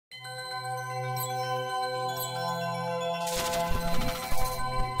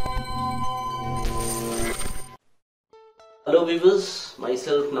Hello viewers,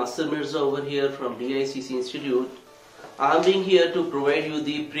 myself Nasir Mirza over here from DICC Institute. I am being here to provide you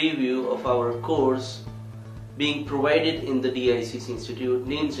the preview of our course being provided in the DICC Institute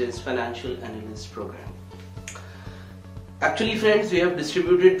named as Financial Analyst Program. Actually friends, we have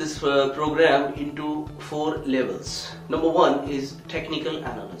distributed this program into 4 levels. Number 1 is technical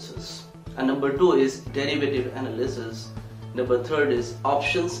analysis, and number 2 is derivative analysis, number 3 is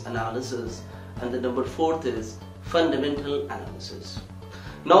options analysis, and the number 4 is fundamental analysis.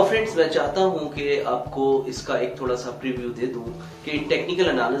 Now friends, मैं चाहता हूं कि आपको इसका एक थोड़ा सा preview दे दूं कि इन technical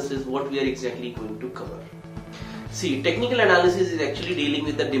analysis what we are exactly going to cover. C, technical analysis is actually dealing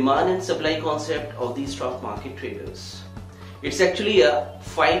with the demand and supply concept of the stock market traders. It's actually a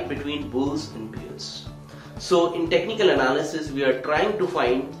fight between bulls and bears. So in technical analysis we are trying to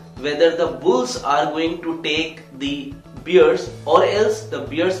find whether the bulls are going to take the bears or else the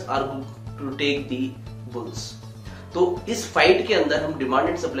bears are going to take the bulls. तो इस fight के अंदर हम demand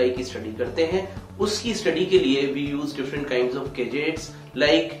and supply की study करते हैं. उसकी study के लिए we use different kinds of gadgets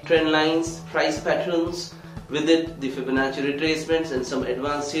like trend lines, price patterns, with it the Fibonacci रिट्रेसमेंट्स and some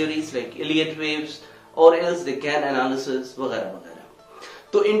advance theories like Elliott waves और एल्स द कैन एनालिसिस वगैरह वगैरह.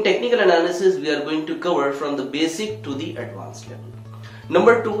 तो इन technical analysis we are going to cover from the basic to the advance level.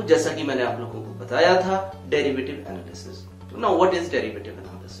 Number 2, जैसा कि मैंने आप लोगों को बताया था, derivative analysis. Now what is derivative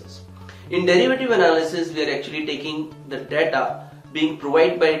analysis? In derivative analysis, we are actually taking the data being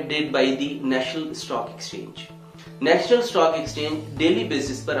provided by the National Stock Exchange. National Stock Exchange daily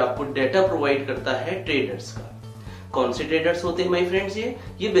basis पर आपको डेटा प्रोवाइड करता है ट्रेडर्स का. कौन से traders होते हैं my friends?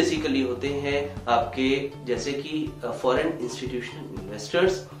 ये बेसिकली होते हैं आपके जैसे कि foreign institutional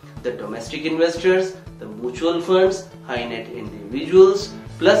investors, the domestic investors, the mutual funds, high net individuals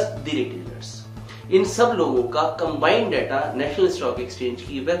plus the retailers. इन सब लोगों का combined data national stock exchange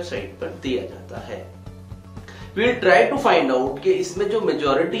की वेबसाइट पर दिया जाता है. We'll try to find out कि इसमें जो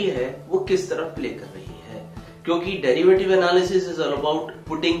मेजॉरिटी है वो किस तरफ प्ले कर रही है, क्योंकि derivative analysis is all about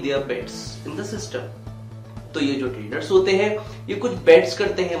putting their bets in the system. तो ये जो ट्रेडर्स होते हैं ये कुछ बेट्स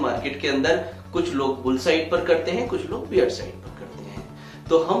करते हैं मार्केट के अंदर. कुछ लोग बुल साइड पर करते हैं, कुछ लोग बेयर साइड पर करते हैं.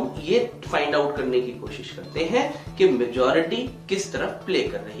 तो हम ये फाइंड आउट करने की कोशिश करते हैं कि मेजॉरिटी किस तरफ प्ले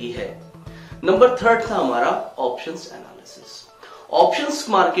कर रही है. नंबर 3 था हमारा ऑप्शंस एनालिसिस. ऑप्शंस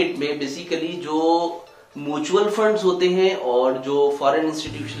मार्केट में बेसिकली जो म्यूचुअल फंड्स होते हैं और जो फॉरेन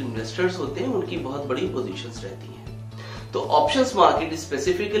इंस्टीट्यूशनल इन्वेस्टर्स होते हैं उनकी बहुत बड़ी पोजीशंस रहती हैं. तो ऑप्शंस मार्केट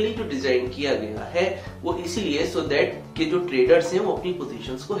स्पेसिफिकली जो डिजाइन किया गया है वो इसीलिए सो दैट कि जो ट्रेडर्स हैं वो अपनी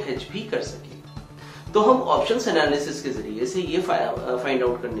पोजीशंस को हेज भी कर सके. तो हम ऑप्शंस एनालिसिस के जरिए से ये फाइंड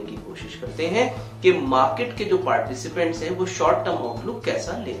आउट करने की कोशिश करते हैं कि मार्केट के जो पार्टिसिपेंट्स हैं वो शॉर्ट टर्म आउटलुक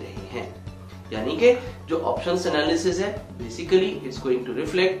कैसा ले रहे हैं. यानी कि जो ऑप्शंस एनालिसिस है basically it's going to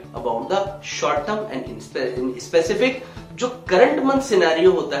reflect about the short term and in specific जो करंट मंथ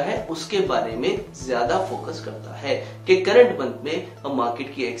सिनेरियो होता है उसके बारे में ज्यादा फोकस करता है कि करंट मंथ में हम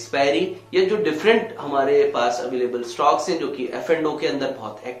मार्केट की एक्सपायरी या जो डिफरेंट हमारे पास अवेलेबल स्टॉक्स हैं जो कि F&O के अंदर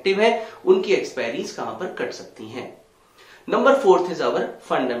बहुत एक्टिव है उनकी एक्सपायरीज कहां पर कट सकती हैं. Number 4 is our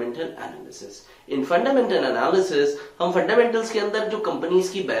fundamental analysis. In fundamental analysis हम फंडामेंटल्स के अंदर जो कंपनीज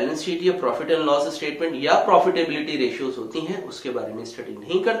की बैलेंस शीट या प्रॉफिट एंड लॉस स्टेटमेंट या प्रॉफिटेबिलिटी रेशियोज होती हैं उसके बारे में स्टडी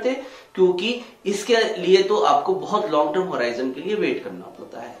नहीं करते, क्योंकि इसके लिए तो आपको बहुत लॉन्ग टर्म होराइजन के लिए वेट करना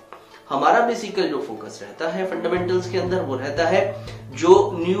पड़ता है. हमारा बेसिकल जो फोकस रहता है फंडामेंटल्स के अंदर वो रहता है जो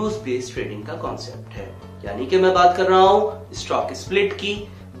न्यूज बेस्ड ट्रेडिंग का कॉन्सेप्ट है. यानी कि मैं बात कर रहा हूं स्टॉक स्प्लिट की,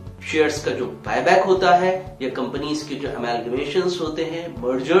 शेयर्स का जो बायबैक होता है, या कंपनीज के जो अमेलगमेशंस होते हैं,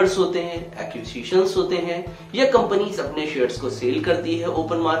 मर्जर्स होते हैं, एक्विजिशंस होते हैं, या कंपनीज अपने शेयर्स को सेल करती है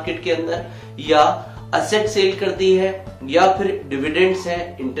ओपन मार्केट के अंदर, या असेट सेल करती है, या फिर डिविडेंड्स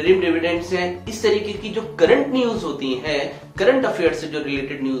हैं, इंटरिम डिविडेंड्स हैं. इस तरीके की जो करंट न्यूज होती हैं, करंट अफेयर से जो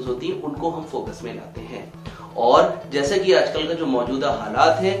रिलेटेड न्यूज होती है उनको हम फोकस में लाते हैं. और जैसा कि आजकल का जो मौजूदा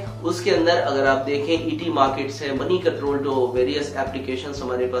हालात है उसके अंदर अगर आप देखें ईटी मार्केट्स है, मनी कंट्रोल जो वेरियस एप्लीकेशंस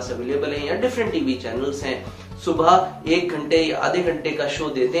हमारे पास अवेलेबल हैं या डिफरेंट टीवी चैनल्स हैं, सुबह 1 घंटे या आधे घंटे का शो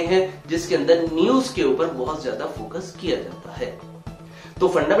देते हैं जिसके अंदर न्यूज के ऊपर बहुत ज्यादा फोकस किया जाता है. तो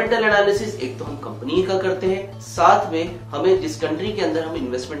फंडामेंटल एनालिसिस एक तो हम कंपनी का करते हैं, साथ में हमें जिस कंट्री के अंदर हम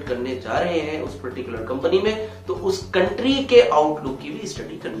इन्वेस्टमेंट करने जा रहे हैं उस पर्टिकुलर कंपनी में तो उस कंट्री के आउटलुक की भी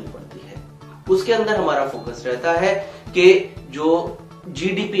स्टडी करनी पड़ती है. उसके अंदर हमारा फोकस रहता है कि जो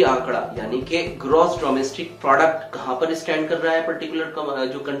जीडीपी आंकड़ा यानी कि ग्रॉस डोमेस्टिक प्रोडक्ट कहां पर स्टैंड कर रहा है पर्टिकुलर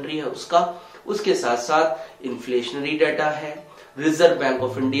जो कंट्री है उसका, उसके साथ साथ इन्फ्लेशनरी डाटा है, रिजर्व बैंक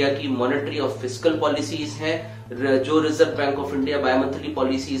ऑफ इंडिया की मॉनेटरी और फिस्कल पॉलिसीज हैं, जो reserve bank of India by monthly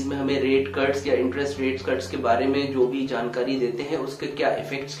policies में हमें रेट कट्स या इंटरेस्ट रेट कट्स के बारे में जो भी जानकारी देते हैं उसके क्या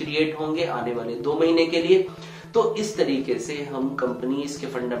इफेक्ट्स क्रिएट होंगे आने वाले 2 महीने के लिए. तो इस तरीके से हम कंपनीज के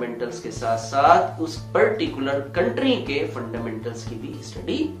फंडामेंटल्स के साथ साथ उस पर्टिकुलर कंट्री के फंडामेंटल्स की भी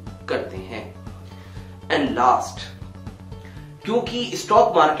स्टडी करते हैं। एंड लास्ट, क्योंकि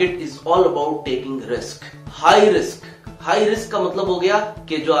stock market is all about taking risk, high risk का मतलब हो गया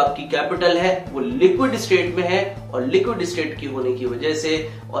कि जो आपकी कैपिटल है वो लिक्विड स्टेट में है, और लिक्विड स्टेट की होने की वजह से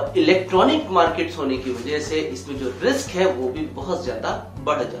और इलेक्ट्रॉनिक मार्केट्स होने की वजह से इसमें जो रिस्क है वो भी बहुत ज्यादा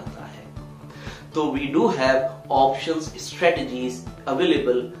बढ़ जाता है। तो we do have options, strategies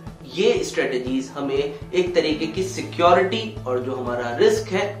available. ये स्ट्रेटजीज हमें एक तरीके की सिक्योरिटी और जो हमारा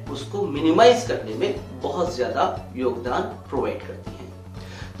रिस्क है उसको मिनिमाइज करने में बहुत ज्यादा योगदान प्रोवाइड करती है।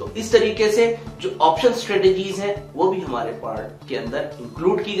 तो इस तरीके से जो ऑप्शन स्ट्रेटजीज हैं वो भी हमारे पार्ट के अंदर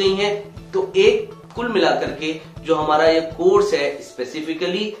इंक्लूड की गई हैं। तो एक कुल मिलाकर के जो हमारा ये कोर्स है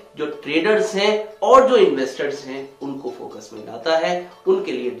स्पेसिफिकली जो ट्रेडर्स हैं और जो इन्वेस्टर्स हैं उनको फोकस में लाता है,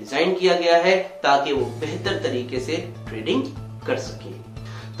 उनके लिए डिजाइन किया गया है ताकि वो बेहतर तरीके से ट्रेडिंग कर सके।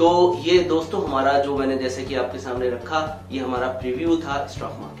 तो ये दोस्तों हमारा जो मैंने जैसे कि आपके सामने रखा, ये हमारा प्रीव्यू था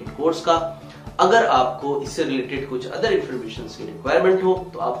स्टॉक मार्केट कोर्स का। अगर आपको इससे रिलेटेड कुछ अदर इंफॉर्मेशन की रिक्वायरमेंट हो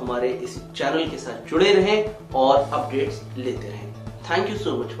तो आप हमारे इस चैनल के साथ जुड़े रहें और अपडेट्स लेते रहें। Thank you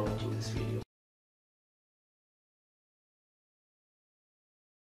so much for watching this video.